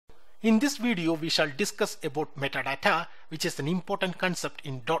In this video, we shall discuss about metadata, which is an important concept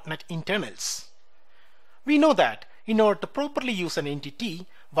in .NET internals. We know that in order to properly use an entity,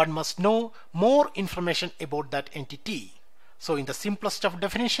 one must know more information about that entity. So in the simplest of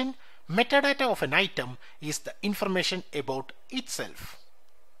definition, metadata of an item is the information about itself.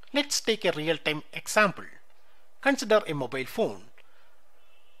 Let's take a real-time example. Consider a mobile phone.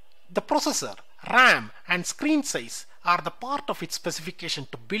 The processor, RAM and screen size are the part of its specification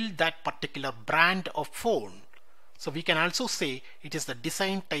to build that particular brand of phone. So we can also say it is the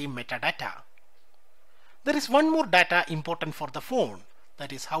design time metadata. There is one more data important for the phone,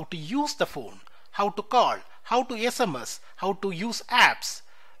 that is how to use the phone, how to call, how to SMS, how to use apps.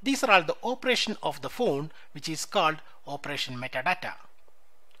 These are all the operation of the phone, which is called operation metadata.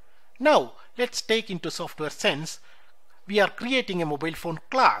 Now let's take into software sense. We are creating a mobile phone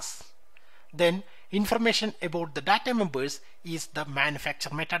class. Then information about the data members is the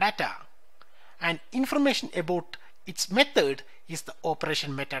manufacturer metadata, and information about its method is the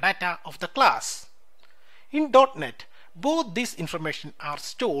operation metadata of the class. In .NET, both these information are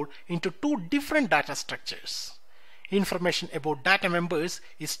stored into two different data structures. Information about data members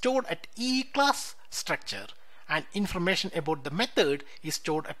is stored at E-class structure, and information about the method is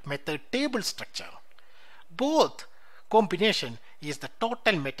stored at method table structure. Both combination is the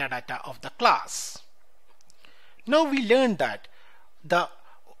total metadata of the class. Now we learned that the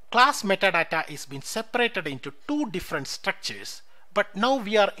class metadata is being separated into two different structures, but now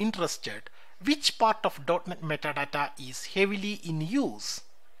we are interested which part of .NET metadata is heavily in use.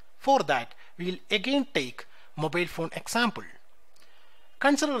 For that, we will again take mobile phone example.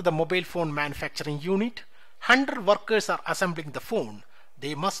 Consider the mobile phone manufacturing unit. 100 workers are assembling the phone.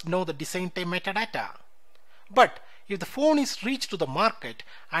 They must know the design time metadata. But if the phone is reached to the market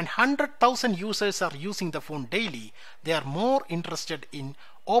and 100,000 users are using the phone daily, they are more interested in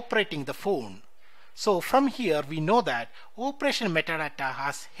operating the phone. So from here we know that operation metadata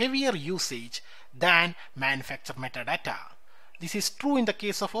has heavier usage than manufacturer metadata. This is true in the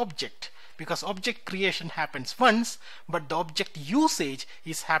case of object, because object creation happens once, but the object usage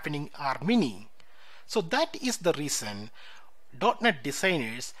is happening are many. So that is the reason .NET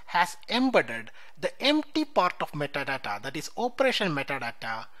designers has embedded the empty part of metadata, that is operation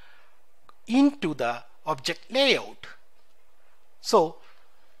metadata, into the object layout. So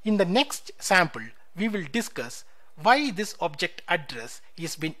in the next sample we will discuss why this object address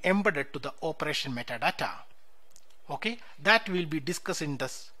is being embedded to the operation metadata. Okay, that will be discussed in the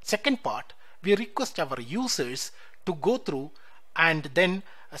second part. We request our users to go through and then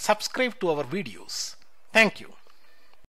subscribe to our videos. Thank you.